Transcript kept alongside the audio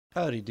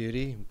Howdy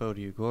doody,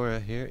 Bodhi Agora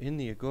here in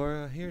the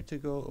Agora, here to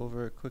go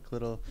over a quick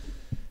little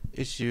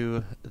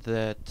issue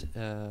that,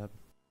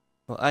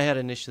 I had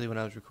initially when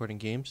I was recording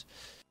games.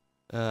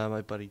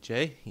 My buddy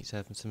Jay, he's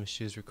having some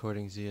issues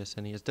recording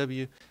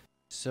ZSNESW,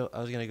 so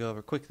I was going to go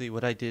over quickly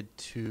what I did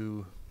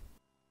to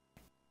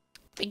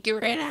figure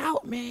it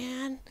out,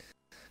 man.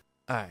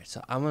 Alright,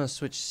 so I'm going to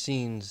switch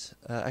scenes.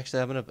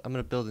 Actually, I'm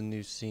gonna build a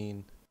new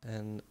scene,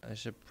 and I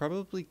should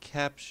probably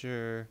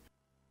capture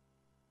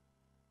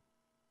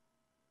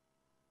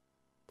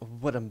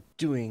what I'm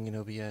doing in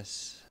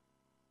OBS.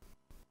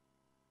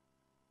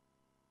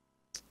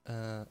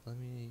 Let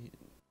me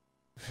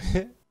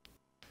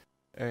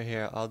right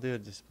here, I'll do a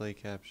display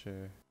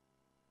capture.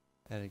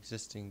 Add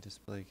existing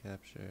display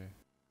capture.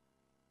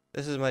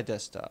 This is my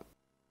desktop.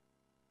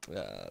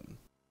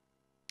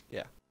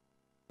 Yeah.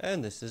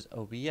 And this is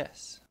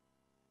OBS.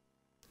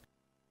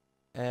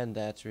 And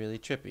that's really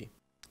trippy.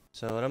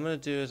 So what I'm gonna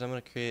do is I'm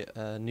gonna create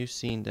a new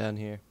scene down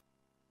here.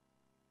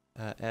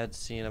 Add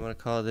scene. I'm gonna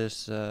call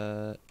this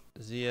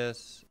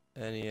ZSNESW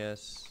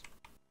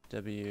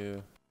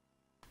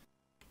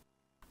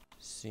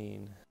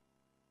scene.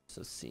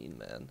 So scene,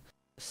 man.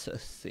 So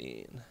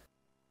scene.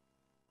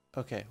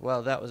 Okay,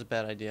 well that was a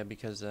bad idea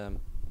because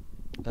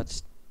that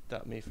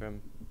stopped me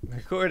from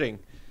recording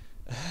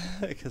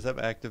because I'm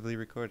actively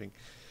recording.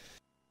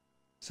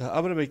 So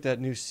I'm gonna make that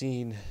new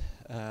scene,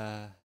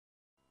 and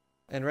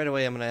right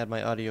away I'm gonna add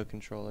my audio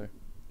controller.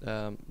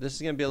 This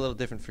is going to be a little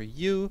different for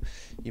you.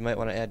 You might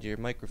want to add your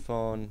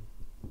microphone,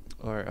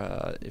 or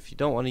if you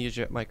don't want to use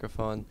your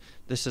microphone,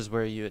 this is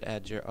where you would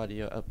add your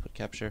audio output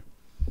capture.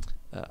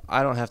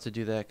 I don't have to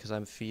do that because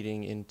I'm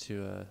feeding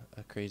into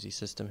a crazy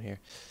system here.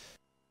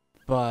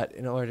 But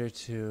in order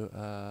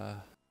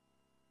to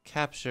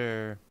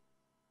capture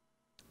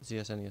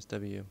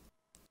ZSNESW,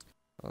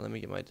 well, let me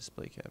get my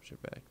display capture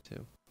back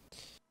too.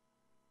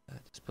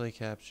 Display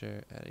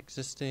capture, add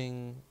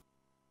existing.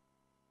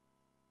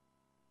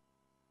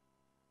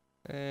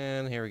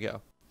 And here we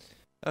go.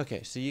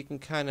 Okay, so you can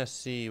kind of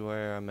see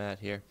where I'm at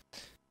here.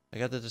 I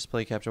got the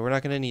display capture. We're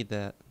not going to need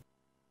that.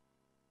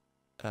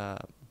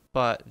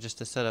 But just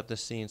to set up the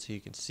scene so you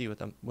can see what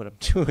I'm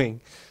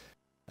doing,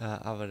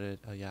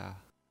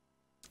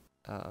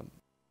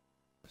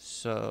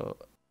 so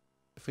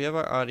if we have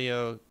our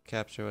audio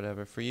capture,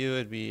 whatever, for you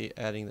it'd be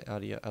adding the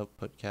audio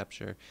output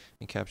capture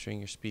and capturing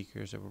your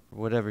speakers or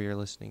whatever you're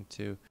listening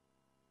to.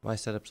 My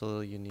setup's a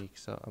little unique,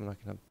 so I'm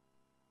not going to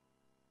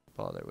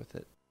bother with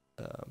it.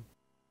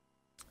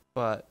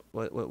 But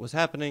what was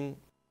happening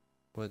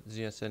with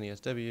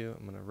ZSNESW,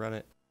 I'm going to run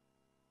it.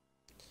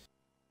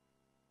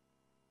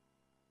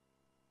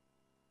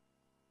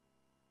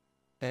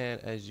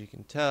 And as you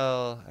can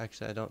tell,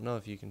 actually I don't know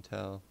if you can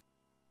tell,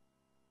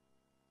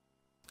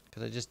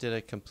 because I just did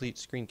a complete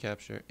screen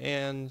capture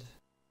and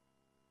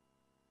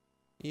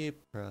you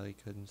probably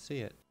couldn't see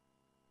it.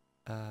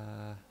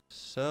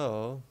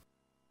 So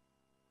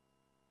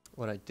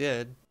what I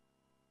did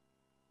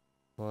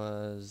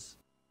was,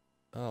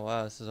 oh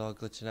wow, this is all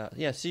glitching out.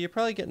 Yeah, so you're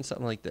probably getting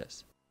something like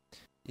this.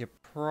 You're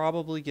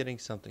probably getting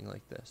something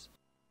like this.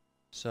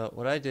 So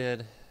what I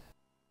did,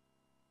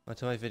 went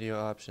to my video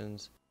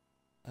options.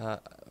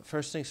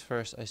 First things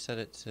first, I set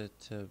it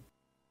to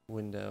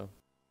window.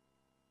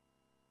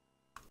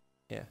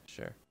 Yeah,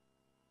 sure.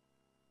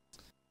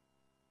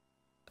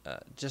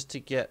 Just to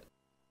get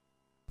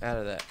out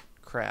of that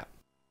crap.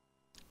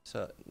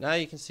 So now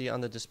you can see on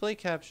the display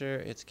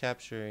capture, it's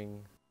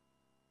capturing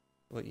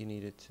what you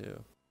need it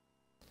to.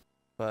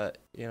 But,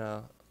 you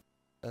know,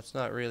 that's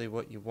not really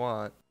what you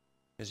want,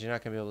 because you're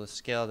not going to be able to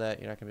scale that.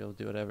 You're not going to be able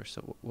to do whatever.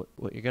 So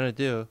what you're going to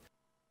do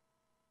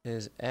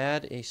is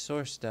add a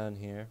source down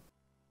here.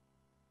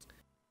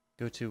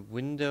 Go to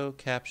Window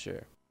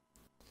Capture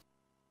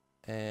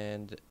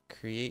and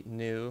create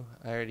new.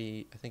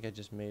 I think I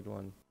just made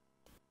one.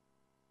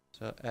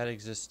 So add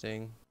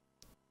existing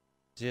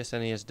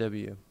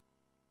ZSNESW.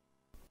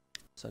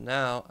 So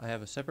now I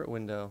have a separate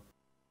window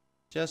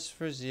just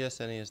for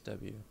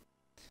ZSNESW.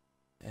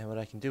 And what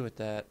I can do with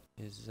that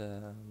is,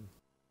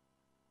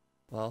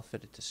 well,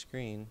 fit it to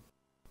screen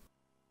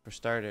for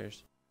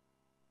starters,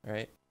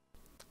 right?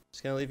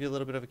 It's going to leave you a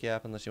little bit of a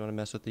gap unless you want to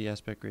mess with the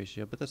aspect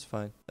ratio, but that's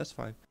fine. That's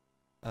fine.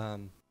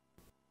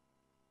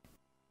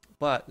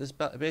 But this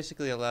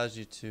basically allows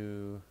you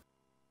to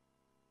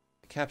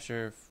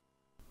capture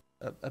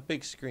a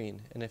big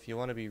screen. And if you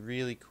want to be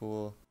really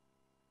cool,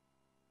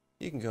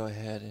 you can go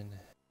ahead and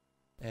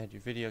add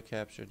your video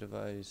capture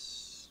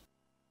device.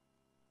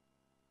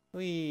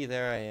 Whee,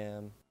 there I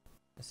am.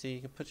 See, you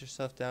can put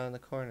yourself down in the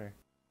corner.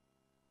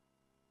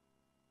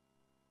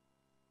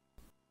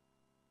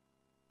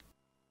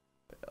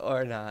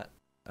 Or not.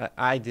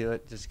 I do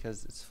it just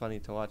because it's funny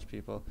to watch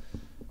people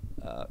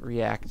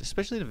react,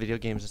 especially to video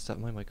games and stuff.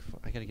 My microphone,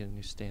 I gotta get a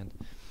new stand.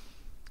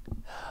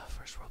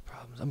 First world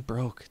problems. I'm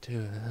broke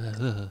too.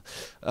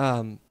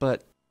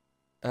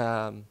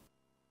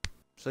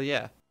 So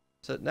yeah.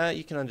 So now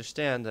you can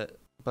understand that,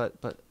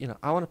 but you know,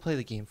 I want to play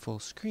the game full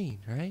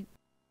screen, right?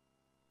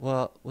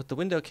 Well, with the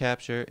window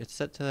capture, it's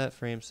set to that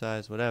frame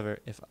size, whatever.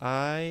 If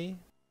I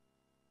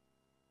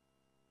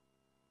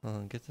Hold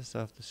on, get this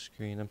off the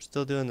screen. I'm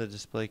still doing the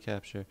display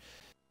capture.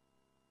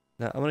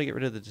 Now, I'm going to get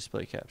rid of the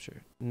display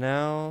capture.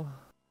 Now,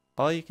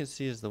 all you can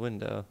see is the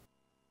window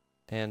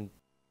and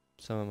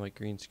some of my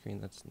green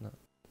screen that's not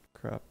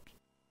cropped.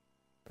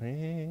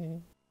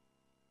 Okay.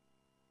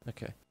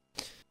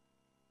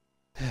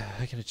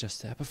 I can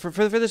adjust that. But for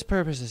this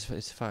purpose,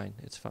 it's fine.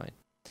 It's fine.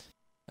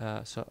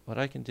 So what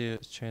I can do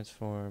is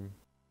transform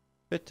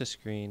fit to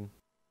screen,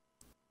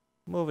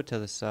 move it to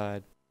the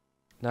side.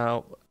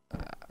 Now,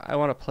 I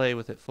want to play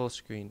with it full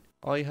screen.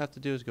 All you have to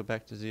do is go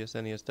back to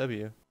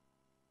ZSNESW,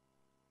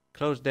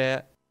 close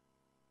that,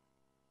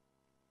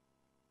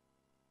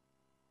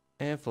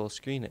 and full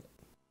screen it.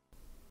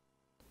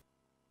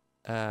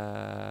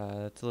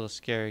 That's a little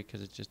scary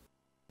because it just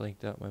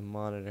blinked out my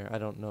monitor. I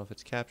don't know if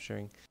it's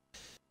capturing.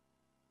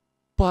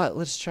 But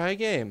let's try a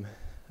game.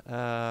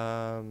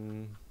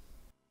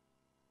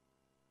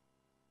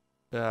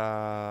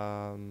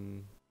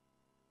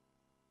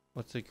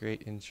 What's a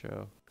great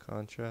intro?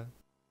 Contra?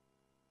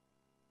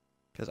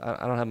 Because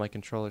I don't have my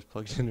controllers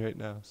plugged in right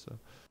now, so.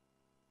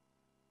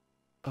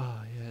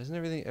 Oh yeah,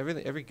 isn't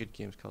every good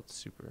game's called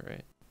Super,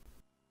 right?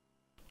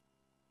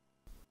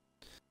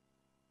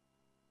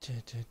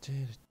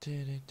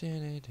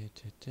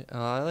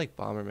 Oh, I like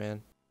Bomberman.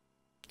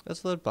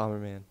 Let's load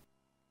Bomberman.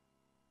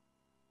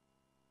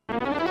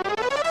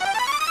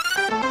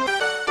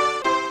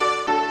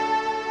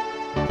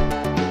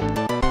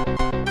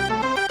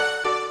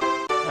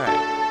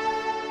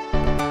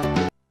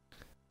 Alright.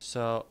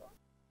 So,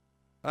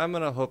 I'm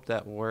gonna hope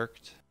that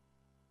worked.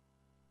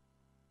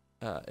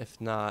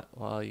 If not,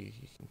 well, you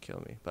can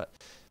kill me. But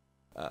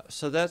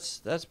so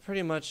that's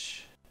pretty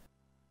much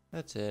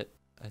that's it.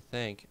 I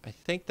think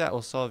that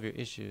will solve your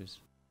issues.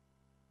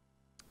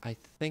 I'm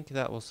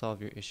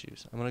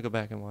gonna go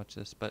back and watch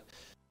this, but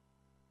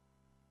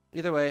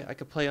either way, I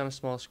could play on a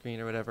small screen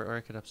or whatever, or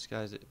I could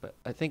upskize it. But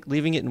I think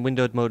leaving it in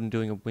windowed mode and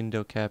doing a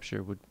window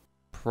capture would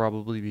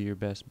probably be your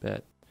best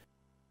bet.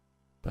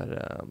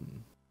 But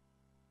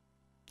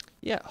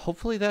yeah,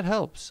 hopefully that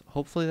helps.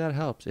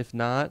 If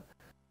not,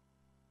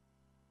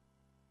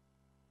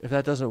 if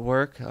that doesn't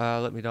work,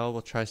 let me know.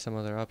 We'll try some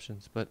other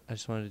options. But I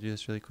just wanted to do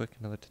this really quick,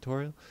 another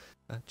tutorial.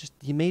 Just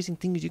the amazing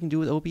things you can do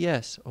with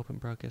OBS, Open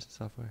Broadcast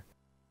Software.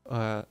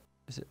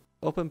 Is it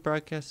Open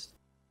Broadcast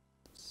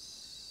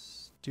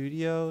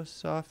Studio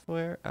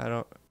software?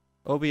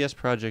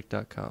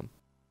 obsproject.com.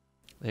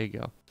 There you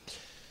go.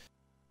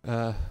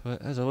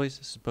 But as always,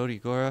 this is Bodhi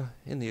Agora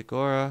in the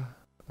Agora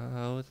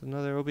with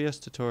another OBS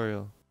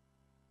tutorial.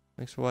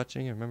 Thanks for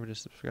watching, and remember to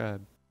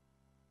subscribe.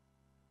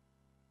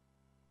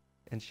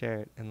 And share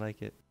it, and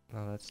like it, and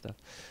all that stuff.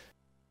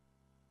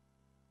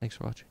 Thanks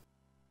for watching.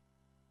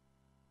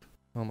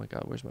 Oh my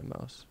god, where's my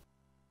mouse?